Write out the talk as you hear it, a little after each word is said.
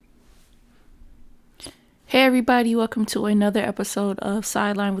Hey everybody, welcome to another episode of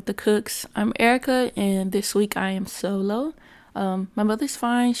Sideline with the Cooks. I'm Erica, and this week I am solo. My mother's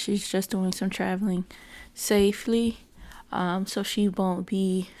fine, she's just doing some traveling safely, so she won't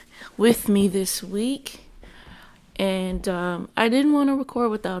be with me this week. And I didn't want to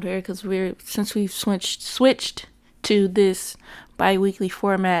record without her because since we've switched to this bi-weekly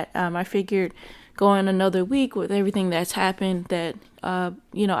format, I figured going another week with everything that's happened that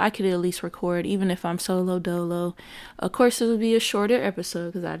I could at least record even if I'm solo dolo. Of course, it'll be a shorter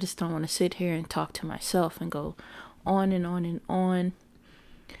episode because I just don't want to sit here and talk to myself and go on and on and on.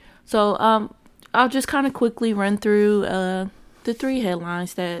 So I'll just kind of quickly run through the three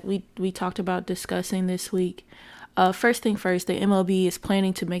headlines that we talked about discussing this week. First thing first, the MLB is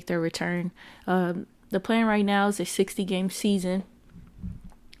planning to make their return. The plan right now is a 60-game season.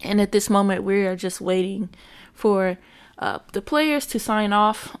 And at this moment, we are just waiting for the players to sign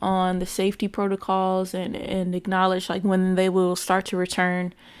off on the safety protocols and acknowledge like when they will start to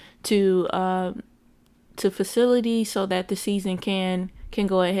return to facility so that the season can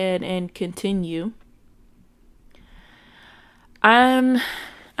go ahead and continue. I'm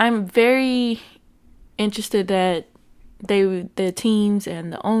very interested that the teams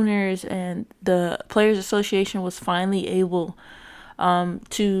and the owners and the Players Association was finally able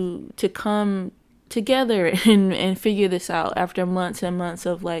to come together and figure this out after months and months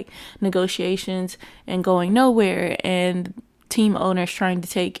of like negotiations and going nowhere, and team owners trying to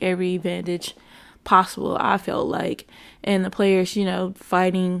take every advantage possible, I felt like, and the players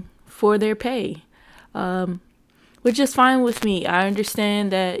fighting for their pay, which is fine with me. I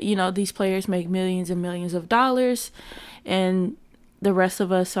understand that these players make millions and millions of dollars, and the rest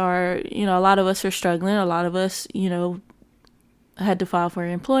of us are a lot of us are struggling. A lot of us had to file for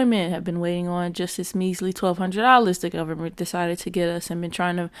employment, have been waiting on just this measly $1,200 the government decided to get us, and been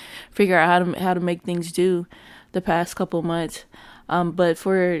trying to figure out how to make things do the past couple months. But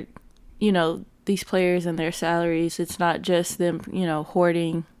for these players and their salaries, it's not just them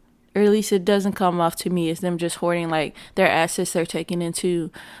hoarding, or at least it doesn't come off to me as them just hoarding like their assets. They're taking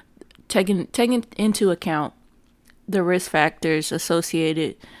into account the risk factors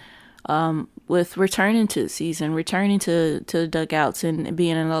associated with returning to the season, returning to the dugouts and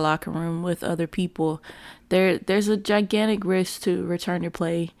being in the locker room with other people. There's a gigantic risk to return to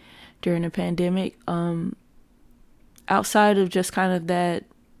play during a pandemic. Outside of just kind of that,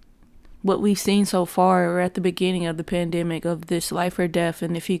 what we've seen so far, or at the beginning of the pandemic, of this life or death,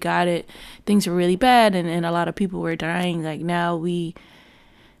 and if you got it, things are really bad, and a lot of people were dying. Like now,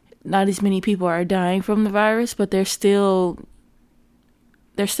 not as many people are dying from the virus, but there's still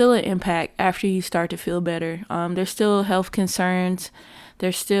an impact after you start to feel better. There's still health concerns.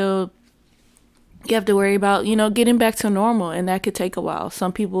 You have to worry about, getting back to normal, and that could take a while.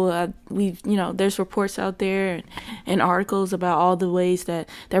 Some people, there's reports out there and articles about all the ways that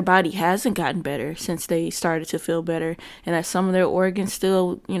their body hasn't gotten better since they started to feel better, and that some of their organs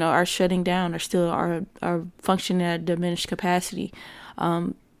still, are shutting down, or still are functioning at diminished capacity.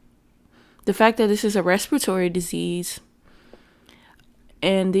 The fact that this is a respiratory disease,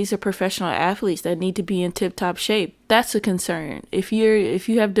 and these are professional athletes that need to be in tip-top shape, that's a concern. If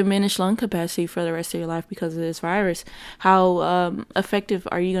you have diminished lung capacity for the rest of your life because of this virus, how effective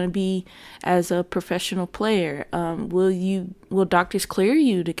are you going to be as a professional player? Will doctors clear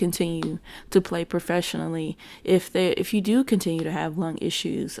you to continue to play professionally if you do continue to have lung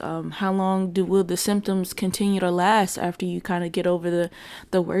issues? How long will the symptoms continue to last after you kind of get over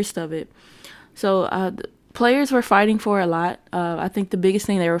the worst of it? So players were fighting for a lot. I think the biggest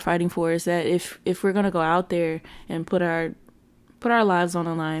thing they were fighting for is that if we're gonna go out there and put our lives on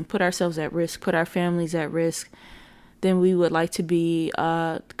the line, put ourselves at risk, put our families at risk, then we would like to be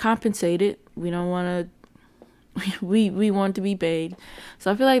compensated. We don't want to. We want to be paid.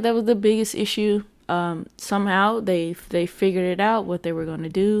 So I feel like that was the biggest issue. Somehow they figured it out what they were going to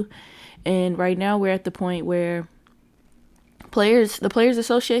do, and right now we're at the point where the Players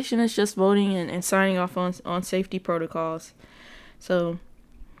Association is just voting and signing off on safety protocols. So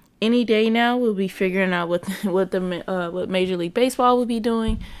any day now we'll be figuring out what Major League Baseball will be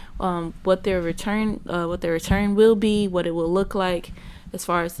doing, what their return will be, what it will look like as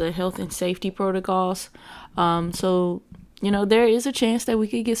far as the health and safety protocols. So there is a chance that we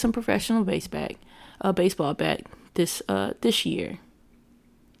could get some professional baseball back this year.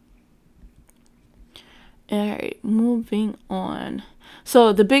 All right, moving on.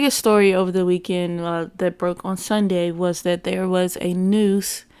 So the biggest story over the weekend that broke on Sunday was that there was a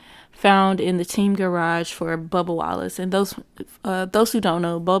noose found in the team garage for Bubba Wallace. And those who don't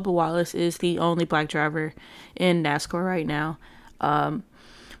know, Bubba Wallace is the only black driver in NASCAR right now.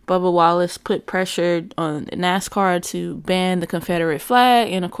 But Bubba Wallace put pressure on NASCAR to ban the Confederate flag.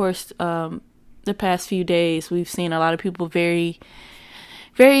 And of course, the past few days, we've seen a lot of people very,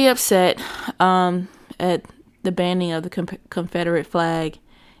 very upset at the banning of the Confederate flag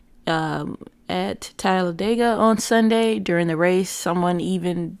at Talladega on Sunday during the race. Someone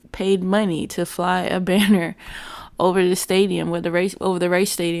even paid money to fly a banner over the stadium, over the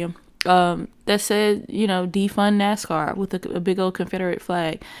race stadium, that said, defund NASCAR with a big old Confederate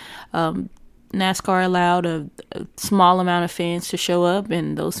flag. NASCAR allowed a small amount of fans to show up,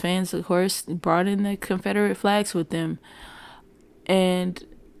 and those fans, of course, brought in the Confederate flags with them. And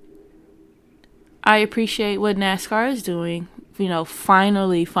I appreciate what NASCAR is doing.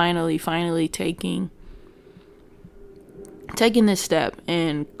 Finally taking this step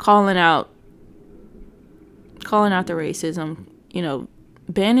and calling out the racism.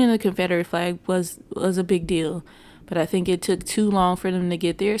 Banning the Confederate flag was a big deal, but I think it took too long for them to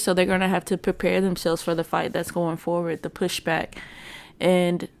get there. So they're gonna have to prepare themselves for the fight that's going forward, the pushback.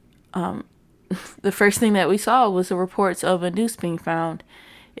 And the first thing that we saw was the reports of a noose being found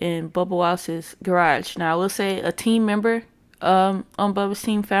in Bubba Wallace's garage. Now, I will say a team member on Bubba's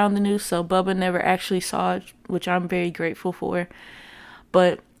team found the noose, so Bubba never actually saw it, which I'm very grateful for.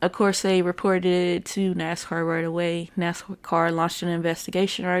 But of course, they reported it to NASCAR right away. NASCAR launched an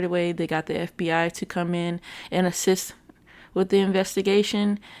investigation right away. They got the FBI to come in and assist with the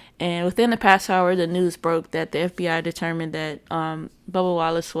investigation. And within the past hour, the news broke that the FBI determined that Bubba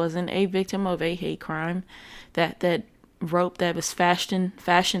Wallace wasn't a victim of a hate crime. That rope that was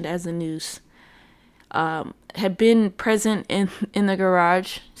fashioned as a noose had been present in the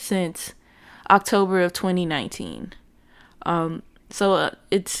garage since October of 2019. So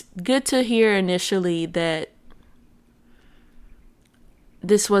it's good to hear initially that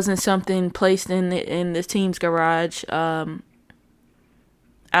this wasn't something placed in the team's garage out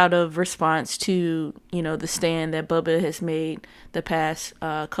of response to, the stand that Bubba has made the past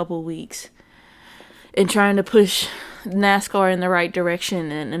couple weeks in trying to push NASCAR in the right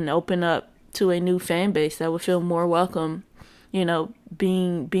direction and open up to a new fan base that would feel more welcome,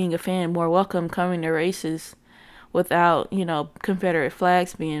 being a fan, more welcome coming to races without, Confederate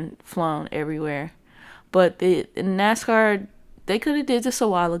flags being flown everywhere. But the NASCAR, they could have did this a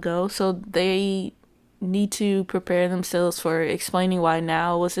while ago, so they need to prepare themselves for explaining why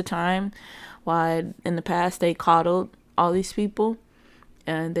now was the time, why in the past they coddled all these people,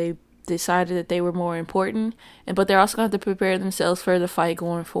 and they decided that they were more important. But they're also going to have to prepare themselves for the fight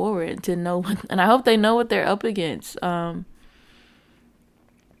going forward to know, and I hope they know what they're up against.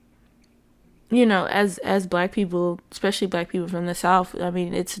 As Black people, especially Black people from the South, I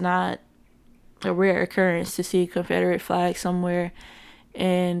mean, it's not a rare occurrence to see a Confederate flag somewhere.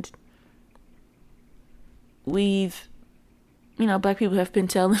 And we've, Black people have been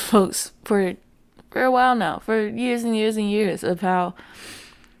telling folks for a while now, for years and years and years, of how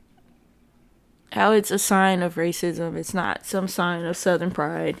it's a sign of racism. It's not some sign of Southern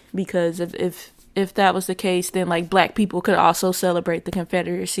pride, because if that was the case, then Black people could also celebrate the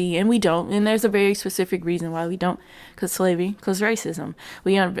Confederacy, and we don't. And there's a very specific reason why we don't, because slavery, because racism.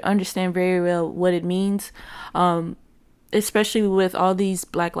 We understand very well what it means, especially with all these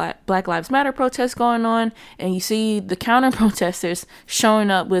Black Lives Matter protests going on, and you see the counter protesters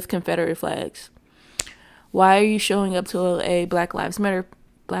showing up with Confederate flags. Why are you showing up to a Black Lives Matter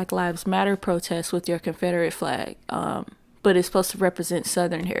protest with your Confederate flag? But it's supposed to represent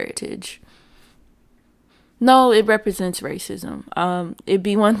Southern heritage. No, it represents racism. It'd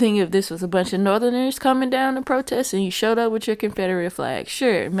be one thing if this was a bunch of Northerners coming down to protest and you showed up with your Confederate flag.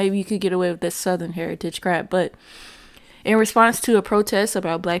 Sure, maybe you could get away with that Southern heritage crap. But in response to a protest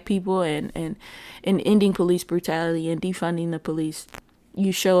about Black people and ending police brutality and defunding the police,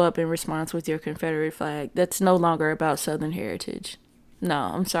 you show up in response with your Confederate flag. That's no longer about Southern heritage. No,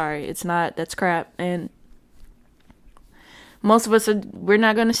 I'm sorry. It's not. That's crap. And most of us, we're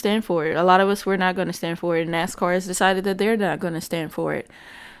not going to stand for it. A lot of us, we're not going to stand for it. And NASCAR has decided that they're not going to stand for it.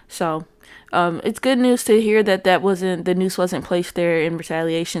 So it's good news to hear that the noose wasn't placed there in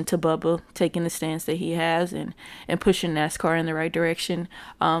retaliation to Bubba taking the stance that he has and pushing NASCAR in the right direction.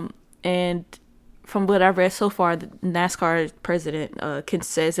 And from what I've read so far, the NASCAR president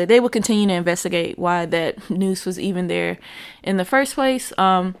says that they will continue to investigate why that noose was even there in the first place.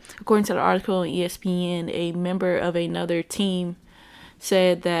 According to the article on ESPN, a member of another team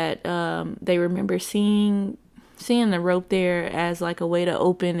said that they remember seeing the rope there as a way to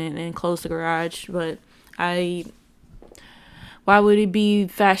open and close the garage. But why would it be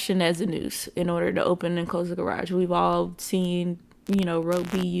fashioned as a noose in order to open and close the garage? We've all seen, rope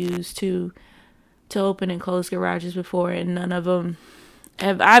be used to open and close garages before, and none of them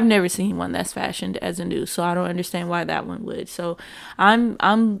I've never seen one that's fashioned as a noose, so I don't understand why that one would. So I'm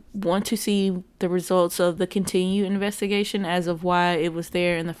want to see the results of the continued investigation as of why it was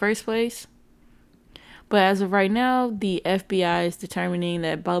there in the first place. But as of right now, the FBI is determining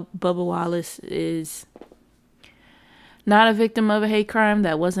that Bubba Wallace is not a victim of a hate crime,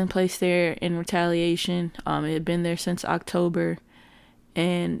 that wasn't placed there in retaliation. It had been there since October.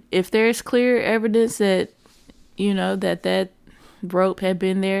 And if there's clear evidence that, that rope had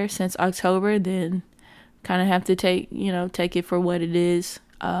been there since October, then kind of have to take it for what it is.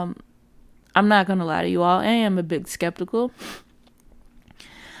 I'm not going to lie to you all. I am a bit skeptical.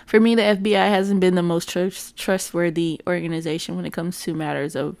 For me, the FBI hasn't been the most trustworthy organization when it comes to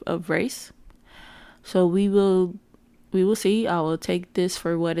matters of race. So we will see. I will take this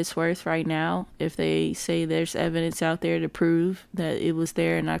for what it's worth right now. If they say there's evidence out there to prove that it was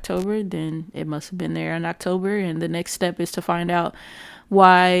there in October, then it must have been there in October. And the next step is to find out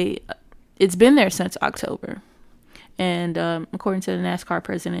why it's been there since October. And according to the NASCAR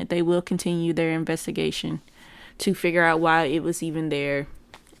president, they will continue their investigation to figure out why it was even there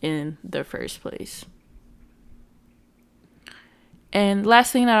in the first place. And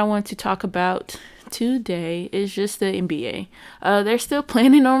last thing that I want to talk about today is just the NBA. They're still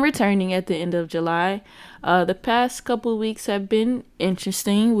planning on returning at the end of July. The past couple of weeks have been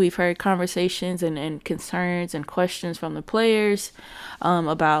interesting. We've heard conversations and concerns and questions from the players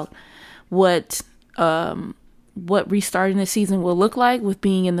about what restarting the season will look like with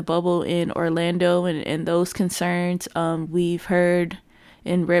being in the bubble in Orlando and those concerns. We've heard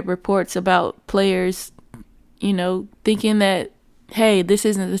and read reports about players, thinking that, hey, this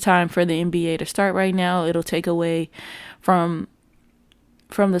isn't the time for the NBA to start right now. It'll take away from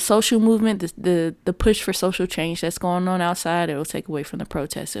the social movement, the push for social change that's going on outside. It'll take away from the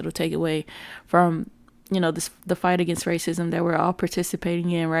protests. It'll take away from, the fight against racism that we're all participating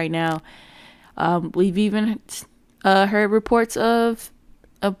in right now. We've even heard reports of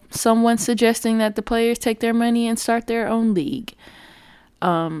someone suggesting that the players take their money and start their own league.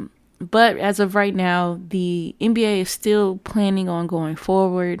 But as of right now, the NBA is still planning on going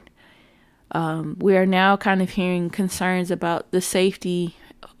forward. We are now kind of hearing concerns about the safety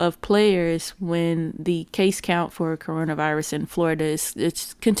of players when the case count for coronavirus in Florida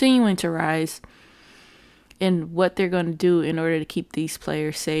it's continuing to rise, and what they're going to do in order to keep these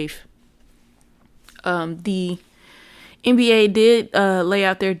players safe. The NBA did lay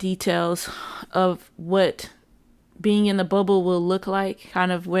out their details of what being in the bubble will look like,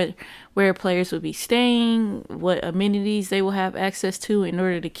 kind of where players will be staying, what amenities they will have access to in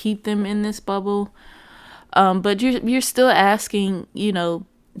order to keep them in this bubble. But you're still asking,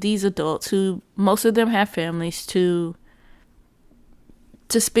 these adults, who most of them have families, to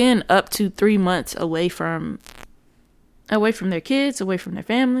spend up to 3 months away from their kids, away from their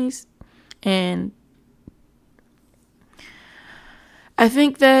families. And I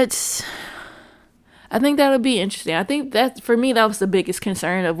think that'll be interesting. I think that for me, that was the biggest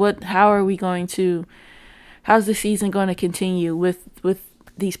concern of how's the season going to continue with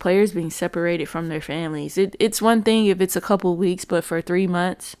these players being separated from their families. It's one thing if it's a couple weeks, but for 3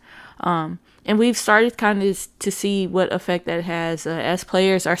 months, and we've started kind of to see what effect that has as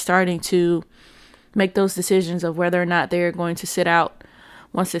players are starting to make those decisions of whether or not they're going to sit out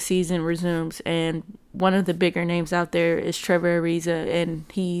once the season resumes. And one of the bigger names out there is Trevor Ariza, and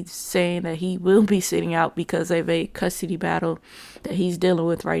he's saying that he will be sitting out because of a custody battle that he's dealing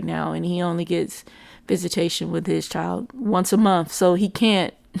with right now, and he only gets visitation with his child once a month, so he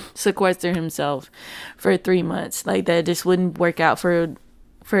can't sequester himself for 3 months. Like, that just wouldn't work out for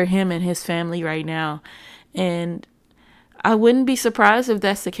him and his family right now. And I wouldn't be surprised if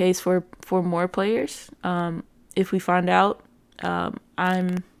that's the case for more players. If we find out, I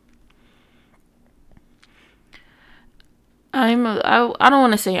don't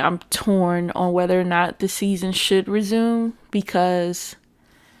want to say I'm torn on whether or not the season should resume, because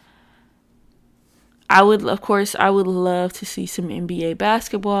I would love to see some NBA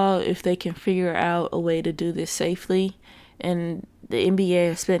basketball if they can figure out a way to do this safely. And the NBA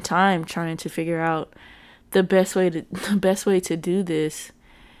has spent time trying to figure out the best way to do this,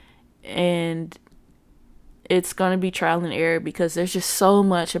 and it's going to be trial and error because there's just so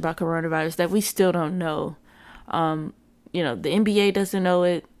much about coronavirus that we still don't know. The NBA doesn't know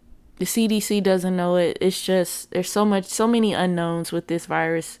it. The CDC doesn't know it. It's just, there's so many unknowns with this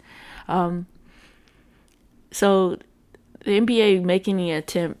virus. So the NBA making the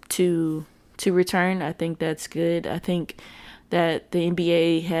attempt to return, I think that's good. I think that the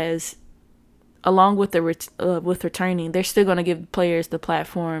NBA has, along with with returning, they're still going to give players the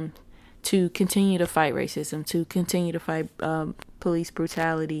platform to continue to fight racism, to continue to fight police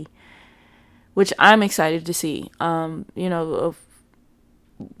brutality, which I'm excited to see. There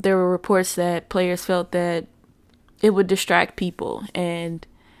were reports that players felt that it would distract people, and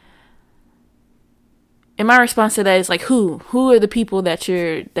my response to that is like, who are the people that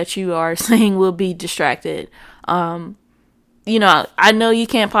you are saying will be distracted? I know you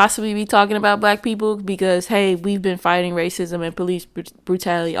can't possibly be talking about black people because, hey, we've been fighting racism and police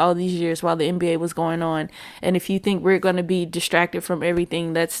brutality all these years while the NBA was going on. And if you think we're going to be distracted from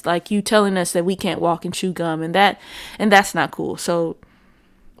everything, that's like you telling us that we can't walk and chew gum, and that's not cool. So,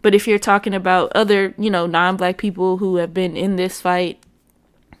 but if you're talking about other, non-black people who have been in this fight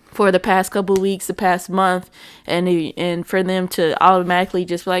for the past couple of weeks, the past month, and for them to automatically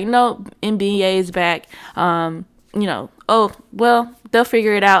just be like, no, NBA is back, oh, well, they'll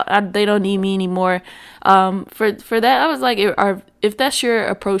figure it out. They don't need me anymore. For that, I was like, if that's your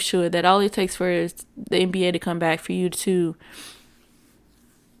approach to it, that all it takes for is the NBA to come back for you to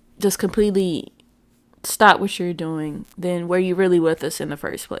just completely stop what you're doing, then were you really with us in the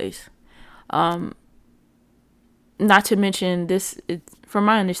first place? Not to mention this, from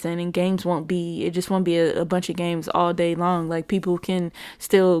my understanding, games won't be a bunch of games all day long. Like, people can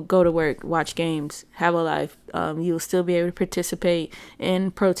still go to work, watch games, have a life. You'll still be able to participate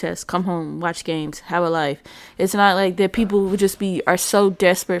in protests, come home, watch games, have a life. It's not like that people are so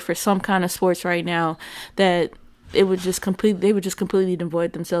desperate for some kind of sports right now that they would just completely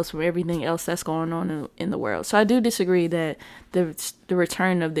devoid themselves from everything else that's going on in the world. So I do disagree that the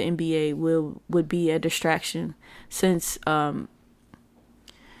return of the NBA would be a distraction, since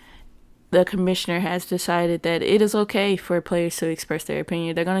the commissioner has decided that it is okay for players to express their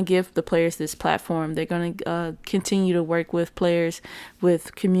opinion. They're going to give the players this platform. They're going to continue to work with players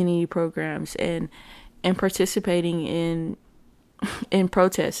with community programs and participating in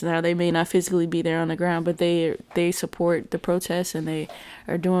protests. Now, they may not physically be there on the ground, but they support the protests, and they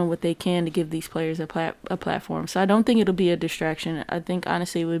are doing what they can to give these players a platform. So I don't think it'll be a distraction. I think,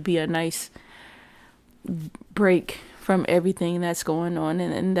 honestly, it would be a nice break from everything that's going on,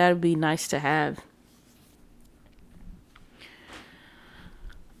 and that would be nice to have.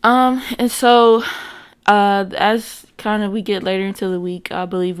 And so as kind of we get later into the week, I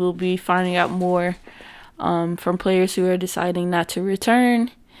believe we'll be finding out more from players who are deciding not to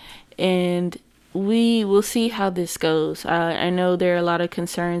return, and we will see how this goes. I know there are a lot of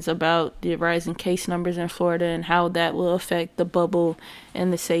concerns about the rising case numbers in Florida and how that will affect the bubble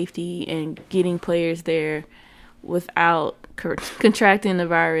and the safety and getting players there without contracting the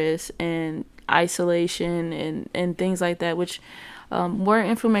virus, and isolation and things like that, which more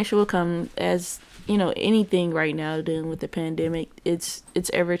information will come. As anything right now dealing with the pandemic, it's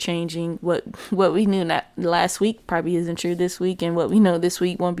ever changing. What we knew last week probably isn't true this week, and what we know this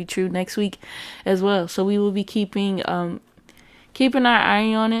week won't be true next week as well. So we will be keeping our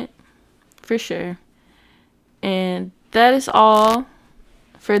eye on it for sure. And that is all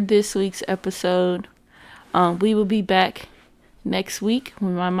for this week's episode. We will be back next week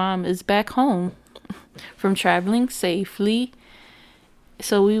when my mom is back home from traveling safely.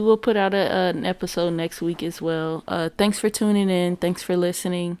 So we will put out an episode next week as well. Thanks for tuning in. Thanks for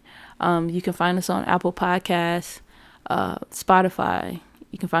listening. You can find us on Apple Podcasts, Spotify.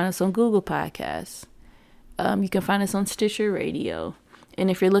 You can find us on Google Podcasts. You can find us on Stitcher Radio. And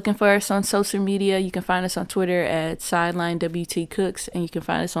if you're looking for us on social media, you can find us on Twitter at SidelineWTCooks, and you can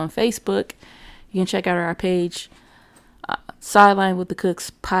find us on Facebook. You can check out our page, Sideline with the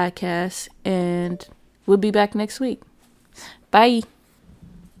Cooks Podcast, and we'll be back next week. Bye.